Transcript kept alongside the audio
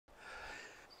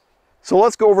So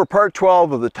let's go over part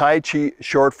 12 of the Tai Chi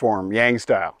short form, Yang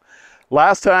style.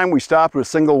 Last time we stopped with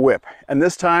single whip, and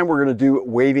this time we're going to do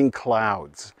waving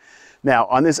clouds. Now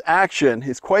on this action,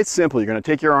 it's quite simple. You're going to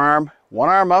take your arm, one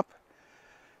arm up,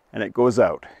 and it goes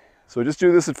out. So just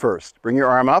do this at first. Bring your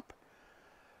arm up,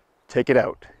 take it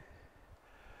out.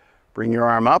 Bring your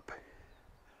arm up,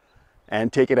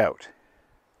 and take it out.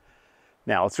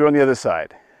 Now let's do it on the other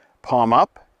side. Palm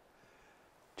up,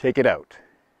 take it out.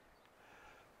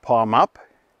 Palm up,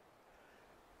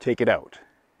 take it out.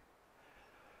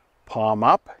 Palm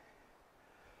up,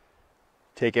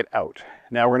 take it out.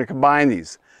 Now we're going to combine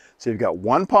these. So you've got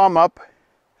one palm up,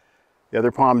 the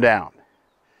other palm down.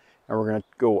 And we're going to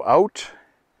go out,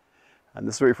 and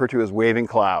this is what we refer to as waving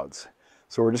clouds.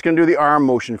 So we're just going to do the arm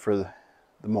motion for the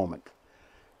moment.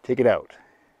 Take it out.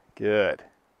 Good.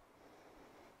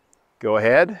 Go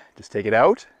ahead, just take it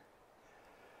out.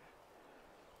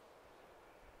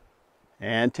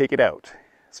 And take it out.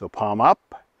 So palm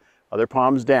up, other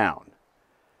palms down.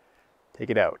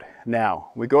 Take it out. Now,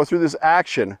 we go through this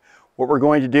action. What we're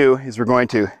going to do is we're going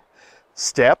to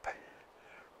step,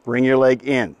 bring your leg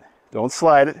in. Don't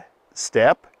slide it.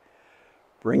 Step,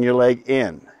 bring your leg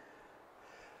in.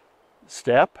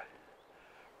 Step,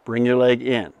 bring your leg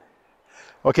in.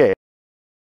 Okay,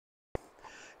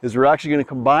 is we're actually going to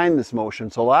combine this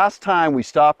motion. So last time we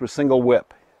stopped with single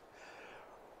whip.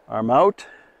 Arm out.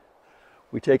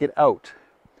 We take it out.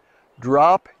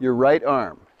 Drop your right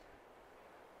arm.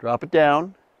 Drop it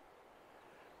down.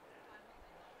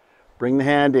 Bring the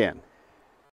hand in.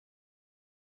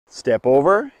 Step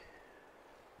over.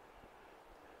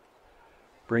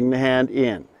 Bring the hand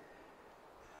in.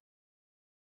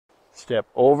 Step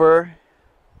over.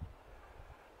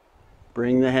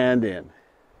 Bring the hand in.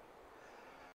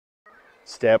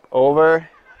 Step over.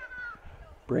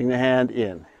 Bring the hand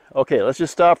in. Okay, let's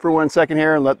just stop for 1 second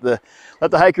here and let the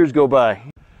hikers go by.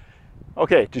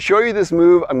 Okay, to show you this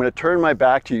move, I'm going to turn my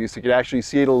back to you so you can actually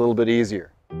see it a little bit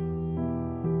easier.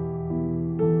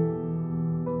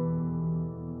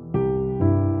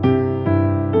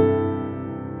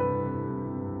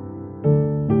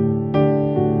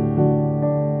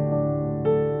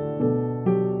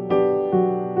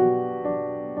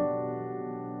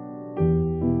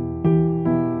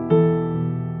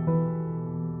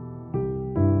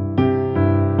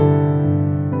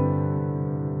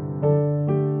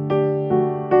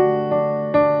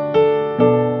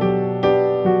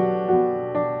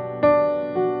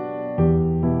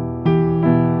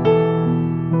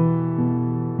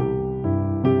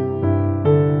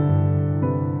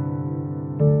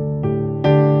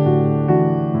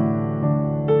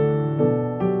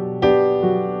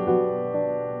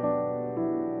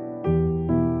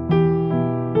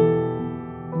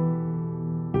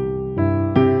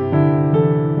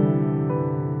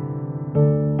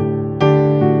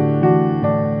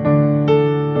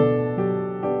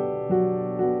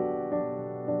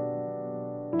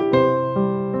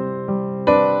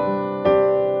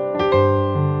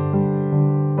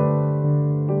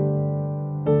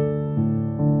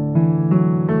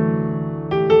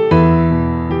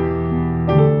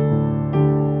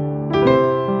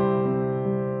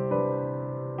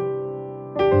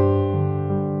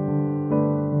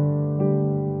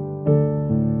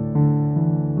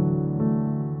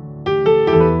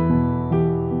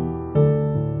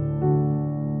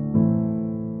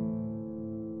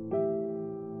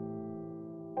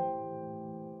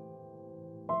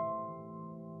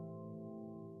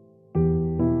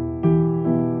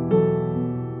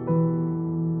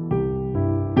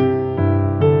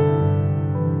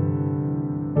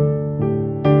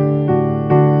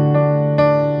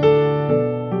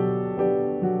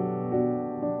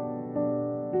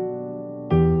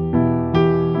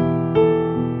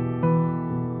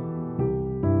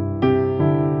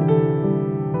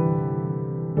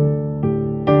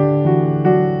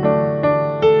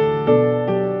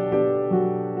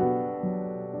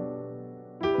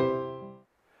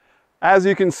 As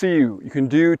you can see, you can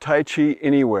do Tai Chi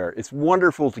anywhere. It's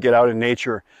wonderful to get out in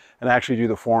nature and actually do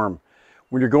the form.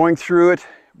 When you're going through it,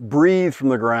 breathe from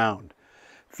the ground.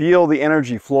 Feel the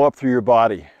energy flow up through your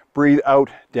body. Breathe out,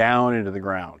 down into the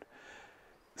ground.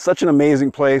 Such an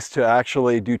amazing place to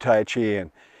actually do Tai Chi,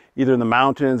 and either in the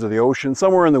mountains or the ocean,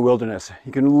 somewhere in the wilderness.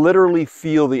 You can literally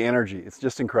feel the energy. It's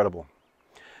just incredible.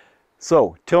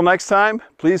 So, till next time,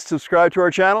 please subscribe to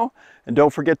our channel and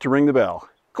don't forget to ring the bell.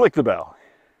 Click the bell.